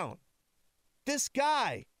Brown. This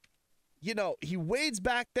guy, you know, he wades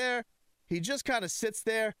back there. He just kind of sits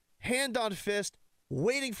there, hand on fist,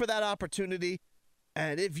 waiting for that opportunity.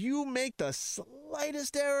 And if you make the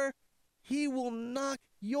slightest error, he will knock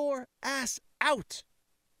your ass out.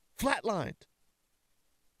 Flatlined.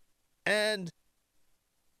 And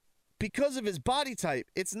because of his body type,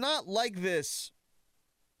 it's not like this,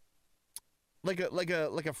 like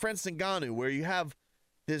a Francis Ngannou, where you have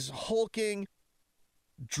this hulking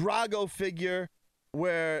Drago figure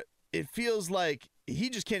where it feels like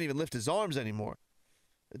he just can't even lift his arms anymore.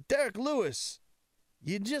 Derek Lewis,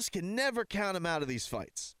 you just can never count him out of these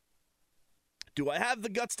fights. Do I have the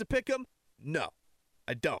guts to pick him? No,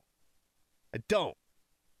 I don't.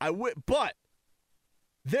 But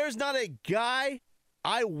there's not a guy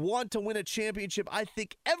I want to win a championship, I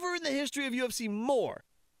think, ever in the history of UFC more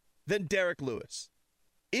than Derek Lewis.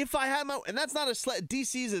 If I had and that's not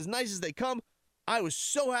DC's as nice as they come. I was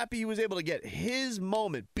so happy he was able to get his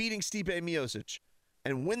moment beating Stipe Miocic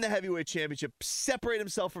and win the heavyweight championship, separate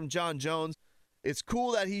himself from John Jones. It's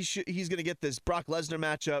cool that he's going to get this Brock Lesnar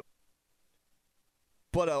matchup.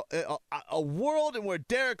 But a world in where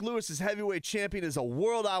Derek Lewis is heavyweight champion is a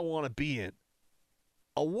world I want to be in.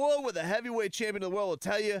 A world where the heavyweight champion of the world will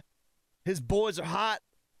tell you his boys are hot.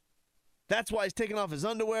 That's why he's taking off his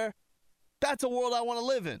underwear. That's a world I want to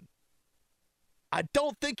live in. I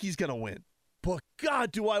don't think he's going to win. But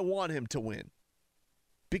God, do I want him to win.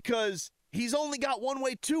 Because he's only got one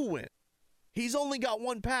way to win. He's only got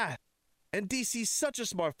one path. And DC's such a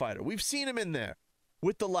smart fighter. We've seen him in there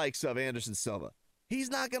with the likes of Anderson Silva. He's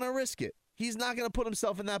not going to risk it. He's not going to put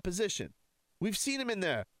himself in that position. We've seen him in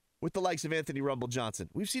there with the likes of Anthony Rumble Johnson.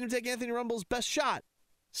 We've seen him take Anthony Rumble's best shot.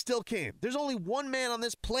 Still came. There's only one man on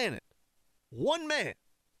this planet, one man,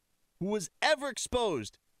 who was ever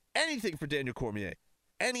exposed anything for Daniel Cormier.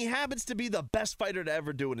 And he happens to be the best fighter to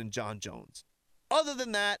ever do it in John Jones. Other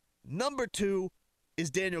than that, number 2 is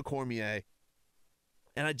Daniel Cormier.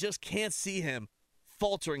 And I just can't see him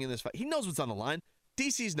faltering in this fight. He knows what's on the line.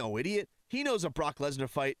 DC's no idiot. He knows a Brock Lesnar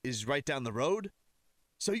fight is right down the road.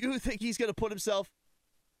 So you think he's going to put himself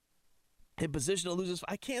in position to lose this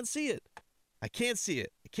fight? I can't see it. I can't see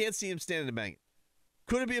it. I can't see him standing and banging.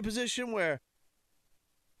 Could it be a position where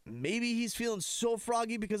maybe he's feeling so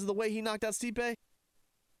froggy because of the way he knocked out Stipe?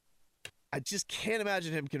 I just can't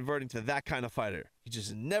imagine him converting to that kind of fighter. He's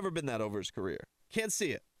just never been that over his career. Can't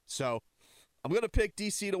see it. So I'm going to pick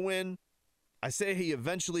DC to win. I say he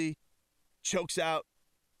eventually chokes out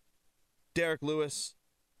Derek Lewis.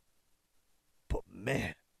 But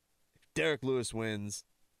man, if Derek Lewis wins,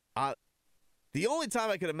 the only time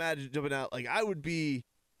I could imagine jumping out, like I remember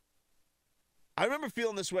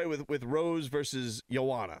feeling this way with Rose versus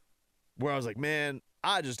Joanna, where I was like, man,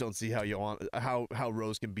 I just don't see how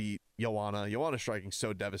Rose can beat Joanna. Joanna's striking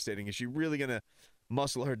so devastating. Is she really gonna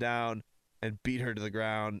muscle her down and beat her to the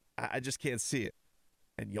ground? I just can't see it.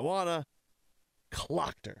 And Joanna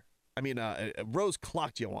clocked her. I mean, Rose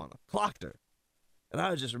clocked Joanna, clocked her. And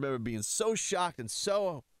I just remember being so shocked and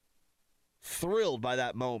so thrilled by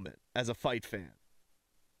that moment as a fight fan.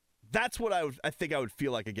 That's what I think I would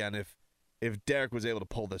feel like again if Derek was able to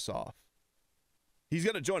pull this off. He's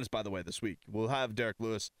going to join us, by the way, this week. We'll have Derek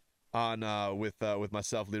Lewis on with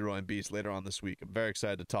myself, Leroy, and Beast later on this week. I'm very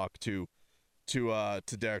excited to talk to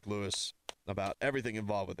Derek Lewis about everything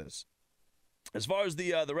involved with this. As far as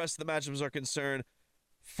the rest of the matchups are concerned,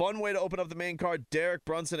 fun way to open up the main card. Derek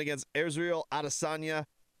Brunson against Israel Adesanya.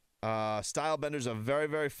 Stylebender's a very,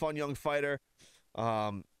 very fun young fighter.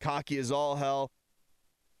 Cocky as all hell.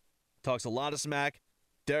 Talks a lot of smack.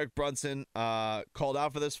 Derek Brunson called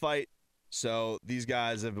out for this fight. So these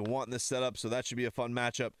guys have been wanting this setup, so that should be a fun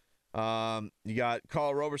matchup. You got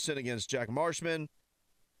Carl Roberson against Jack Marshman.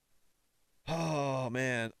 Oh,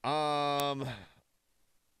 man. I'll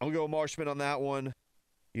go Marshman on that one.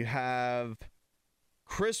 You have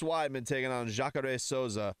Chris Weidman taking on Jacare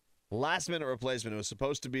Souza. Last-minute replacement. It was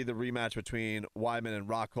supposed to be the rematch between Weidman and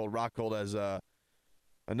Rockhold. Rockhold has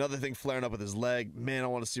another thing flaring up with his leg. Man, I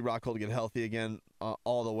want to see Rockhold get healthy again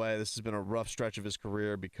all the way. This has been a rough stretch of his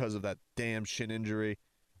career because of that damn shin injury.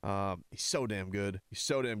 He's so damn good. He's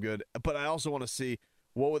so damn good. But I also want to see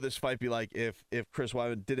what would this fight be like if Chris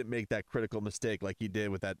Weidman didn't make that critical mistake like he did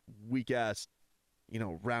with that weak-ass,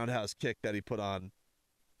 roundhouse kick that he put on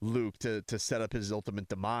Luke to set up his ultimate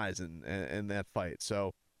demise in that fight.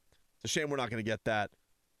 So it's a shame we're not going to get that.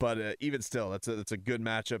 But even still, that's a good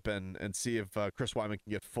matchup, and see if Chris Weidman can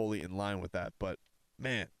get fully in line with that. But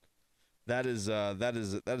man, that is going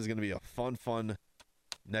to be a fun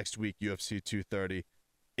next week UFC 230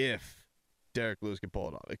 if Derek Lewis can pull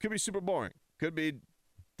it off. It could be super boring. Could be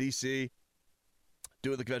DC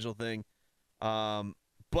doing the conventional thing.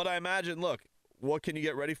 But I imagine, look, what can you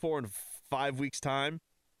get ready for in 5 weeks' time,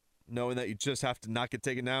 knowing that you just have to not get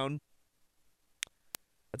taken down?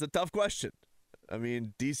 That's a tough question. I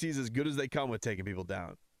mean, DC's as good as they come with taking people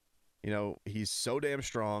down. He's so damn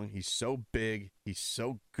strong. He's so big. He's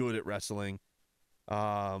so good at wrestling.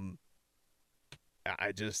 You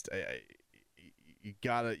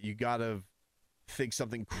gotta think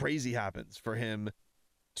something crazy happens for him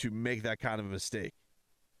to make that kind of a mistake.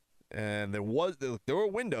 And there were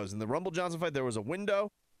windows in the Rumble Johnson fight. There was a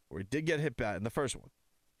window where he did get hit bad in the first one,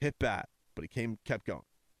 hit bad, but he kept going.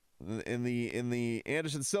 In the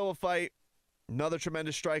Anderson Silva fight, another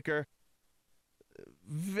tremendous striker.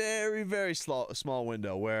 Very, very small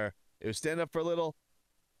window where it was standing up for a little.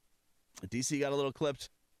 DC got a little clipped,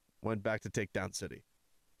 went back to takedown city.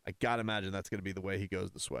 I gotta imagine that's gonna be the way he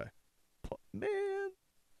goes this way. But man,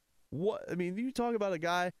 you talk about a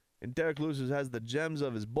guy in Derek Lewis who has the gems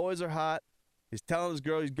of his boys are hot. He's telling his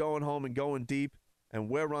girl he's going home and going deep, and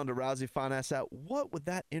where Ronda Rousey found us out. What would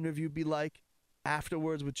that interview be like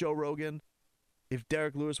afterwards with Joe Rogan if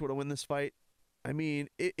Derek Lewis were to win this fight? I mean,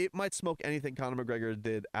 it might smoke anything Conor McGregor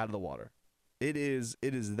did out of the water. He is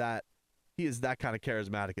that kind of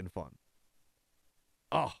charismatic and fun.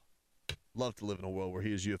 Oh, love to live in a world where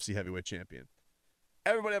he is UFC heavyweight champion.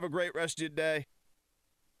 Everybody have a great rest of your day.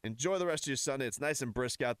 Enjoy the rest of your Sunday. It's nice and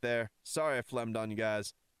brisk out there. Sorry I phlegmed on you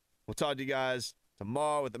guys. We'll talk to you guys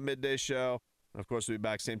tomorrow with the midday show. And of course, we'll be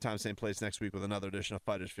back same time, same place next week with another edition of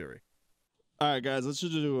Fighters Fury. All right, guys, let's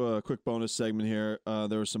just do a quick bonus segment here.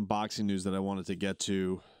 There was some boxing news that I wanted to get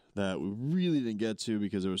to that we really didn't get to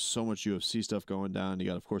because there was so much UFC stuff going down. You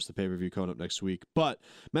got, of course, the pay-per-view coming up next week. But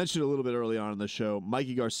mentioned a little bit early on in the show,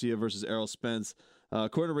 Mikey Garcia versus Errol Spence.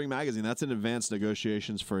 According to Ring Magazine, that's in advanced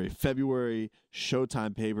negotiations for a February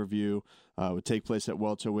Showtime pay-per-view. Would take place at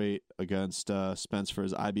welterweight against Spence for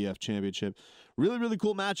his IBF championship. Really, really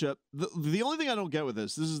cool matchup. The only thing I don't get with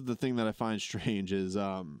this is the thing that I find strange is,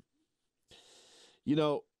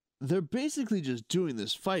 they're basically just doing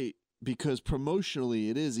this fight because promotionally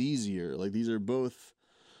it is easier. Like, these are both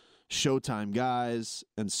Showtime guys,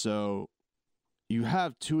 and so you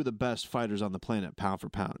have two of the best fighters on the planet, pound for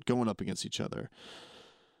pound, going up against each other.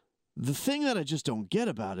 The thing that I just don't get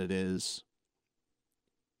about it is,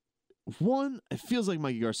 one, it feels like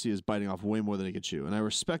Mikey Garcia is biting off way more than he can chew, and I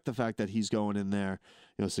respect the fact that he's going in there.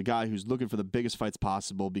 You know, it's a guy who's looking for the biggest fights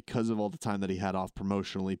possible because of all the time that he had off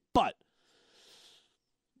promotionally. But,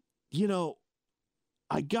 you know,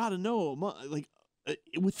 I gotta know, like,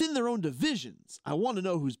 within their own divisions, I want to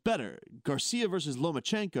know who's better: Garcia versus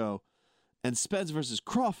Lomachenko, and Spence versus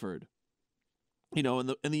Crawford. You know,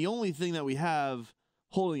 and the only thing that we have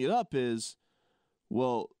holding it up is,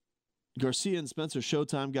 well, Garcia and Spence are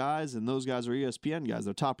Showtime guys, and those guys are ESPN guys.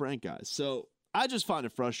 They're top-ranked guys. So I just find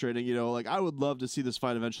it frustrating. You know, like, I would love to see this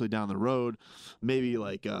fight eventually down the road, maybe,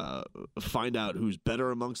 like, find out who's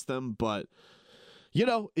better amongst them. But, you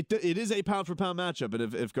know, it is a pound-for-pound matchup,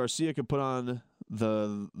 and if Garcia could put on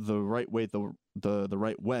the right weight the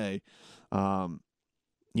right way,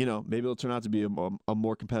 you know, maybe it'll turn out to be a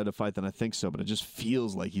more competitive fight than I think so, but it just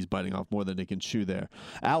feels like he's biting off more than he can chew there.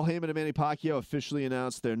 Al Haymon and Manny Pacquiao officially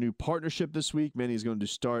announced their new partnership this week. Manny is going to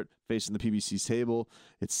start facing the PBC's table.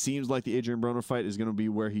 It seems like the Adrian Broner fight is going to be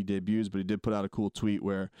where he debuts, but he did put out a cool tweet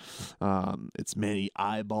where it's Manny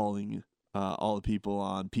eyeballing all the people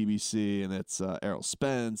on PBC, and it's Errol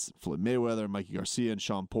Spence, Floyd Mayweather, Mikey Garcia, and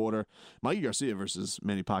Sean Porter. Mikey Garcia versus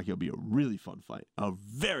Manny Pacquiao will be a really fun fight, a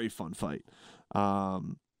very fun fight.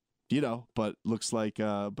 You know, but looks like,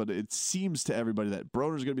 but it seems to everybody that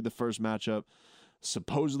Broner's going to be the first matchup.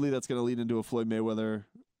 Supposedly that's going to lead into a Floyd Mayweather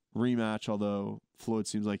rematch, although Floyd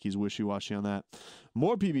seems like he's wishy-washy on that.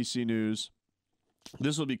 More PBC news.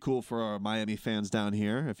 This will be cool for our Miami fans down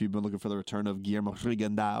here. If you've been looking for the return of Guillermo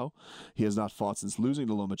Rigondeaux, he has not fought since losing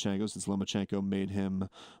to Lomachenko, since Lomachenko made him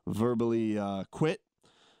verbally quit.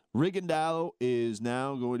 Rigondeaux is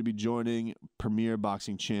now going to be joining Premier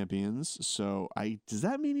Boxing Champions. So, does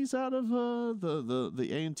that mean he's out of the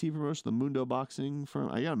A&T promotion, the Mundo Boxing firm?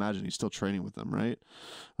 I gotta imagine he's still training with them, right?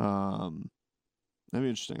 That'd be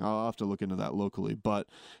interesting. I'll have to look into that locally. But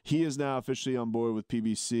he is now officially on board with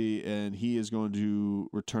PBC, and he is going to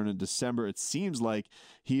return in December. It seems like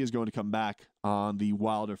he is going to come back on the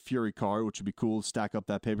Wilder Fury card, which would be cool to stack up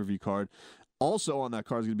that pay-per-view card. Also on that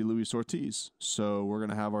card is going to be Luis Ortiz. So we're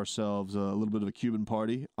going to have ourselves a little bit of a Cuban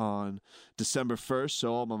party on December 1st.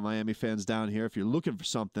 So all my Miami fans down here, if you're looking for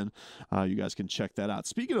something, you guys can check that out.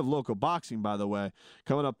 Speaking of local boxing, by the way,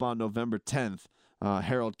 coming up on November 10th,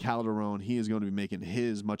 Harold Calderon, he is going to be making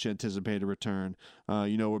his much-anticipated return.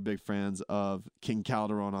 You know, we're big fans of King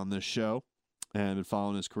Calderon on this show and been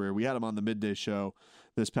following his career. We had him on the midday show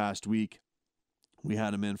this past week. We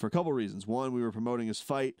had him in for a couple reasons. One, we were promoting his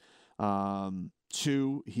fight.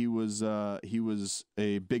 Two, he was a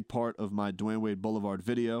big part of my Dwayne Wade Boulevard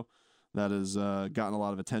video that has gotten a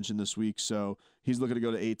lot of attention this week. So he's looking to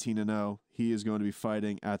go to 18-0. He is going to be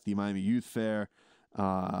fighting at the Miami Youth Fair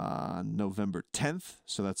November 10th.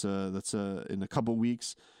 So that's in a couple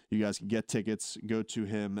weeks. You guys can get tickets. Go to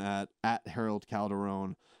him at Harold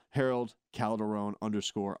Calderon. Harold Calderon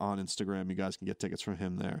 _ on Instagram. You guys can get tickets from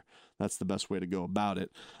him there. That's the best way to go about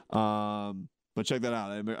it. But check that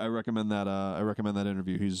out. I recommend that. I recommend that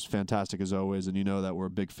interview. He's fantastic as always, and you know that we're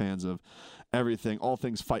big fans of everything, all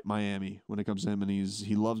things Fight Miami when it comes to him. And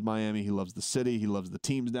he loves Miami. He loves the city. He loves the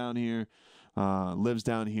teams down here. Lives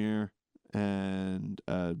down here, and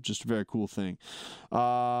just a very cool thing.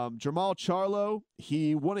 Jermall Charlo,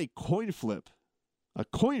 he won a coin flip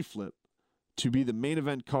to be the main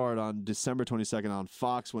event card on December 22nd on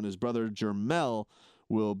Fox when his brother Jermell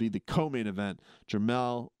will be the co-main event.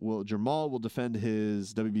 Jermall will defend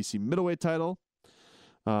his WBC middleweight title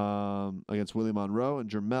against Willie Monroe, and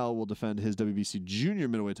Jermell will defend his WBC junior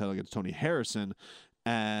middleweight title against Tony Harrison.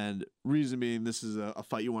 And reason being, this is a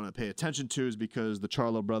fight you want to pay attention to is because the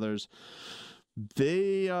Charlo brothers,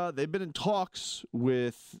 they've been in talks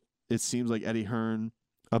with, it seems like, Eddie Hearn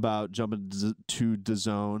about jumping to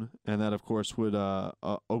DAZN, and that of course would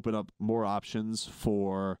open up more options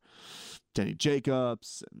for Danny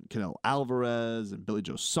Jacobs and Canelo Alvarez and Billy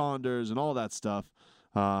Joe Saunders and all that stuff.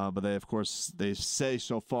 But they say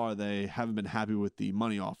so far they haven't been happy with the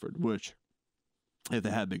money offered, which if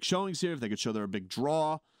they had big showings here, if they could show they're a big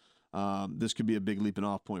draw, this could be a big leaping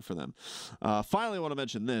off point for them. Finally, I want to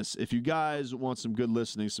mention this. If you guys want some good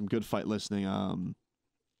listening, some good fight listening,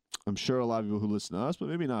 I'm sure a lot of people who listen to us, but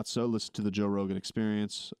maybe not so, listen to the Joe Rogan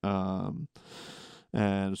Experience.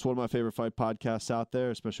 And it's one of my favorite fight podcasts out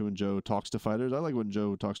there, especially when Joe talks to fighters. I like when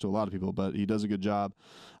Joe talks to a lot of people, but he does a good job.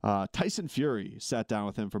 Tyson Fury sat down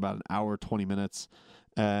with him for about an hour, 20 minutes,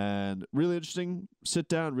 And really interesting sit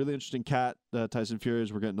down, really interesting cat, Tyson Fury.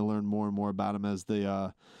 We're getting to learn more and more about him as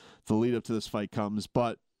the lead up to this fight comes.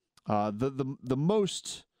 But the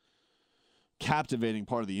most captivating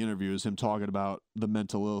part of the interview is him talking about the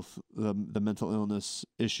mental illness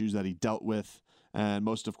issues that he dealt with, and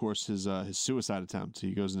most, of course, his suicide attempt.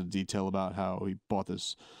 He goes into detail about how he bought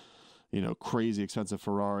this, crazy expensive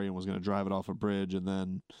Ferrari and was going to drive it off a bridge, and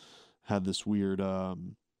then had this weird,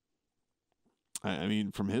 from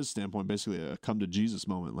his standpoint, basically a come to Jesus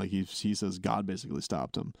moment. Like he says God basically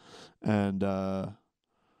stopped him, and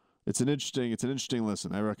it's an interesting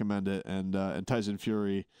listen. I recommend it. And Tyson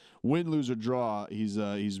Fury, win, lose or draw,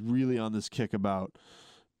 he's really on this kick about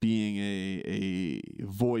being a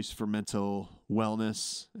voice for mental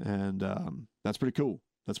wellness, and that's pretty cool.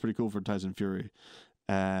 That's pretty cool for Tyson Fury.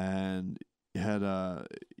 And you had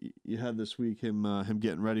this week him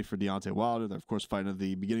getting ready for Deontay Wilder. They're of course fighting at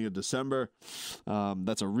the beginning of December.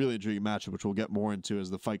 That's a really intriguing matchup, which we'll get more into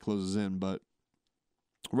as the fight closes in. But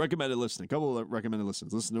recommended listening. A couple of recommended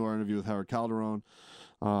listens. Listen to our interview with Howard Calderon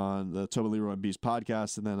on the Tobin Leroy and Beast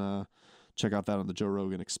podcast, and then check out that on the Joe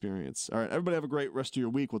Rogan Experience. All right, everybody have a great rest of your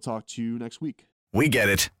week. We'll talk to you next week. We get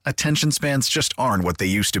it. Attention spans just aren't what they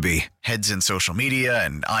used to be. Heads in social media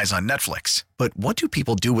and eyes on Netflix. But what do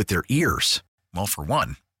people do with their ears? Well, for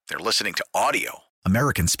one, they're listening to audio.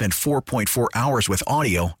 Americans spend 4.4 hours with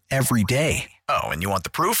audio every day. Oh, and you want the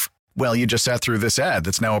proof? Well, you just sat through this ad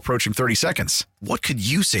that's now approaching 30 seconds. What could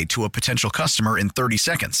you say to a potential customer in 30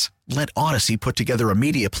 seconds? Let Odyssey put together a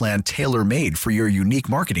media plan tailor-made for your unique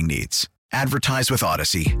marketing needs. Advertise with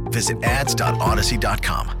Odyssey. Visit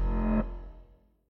ads.odyssey.com.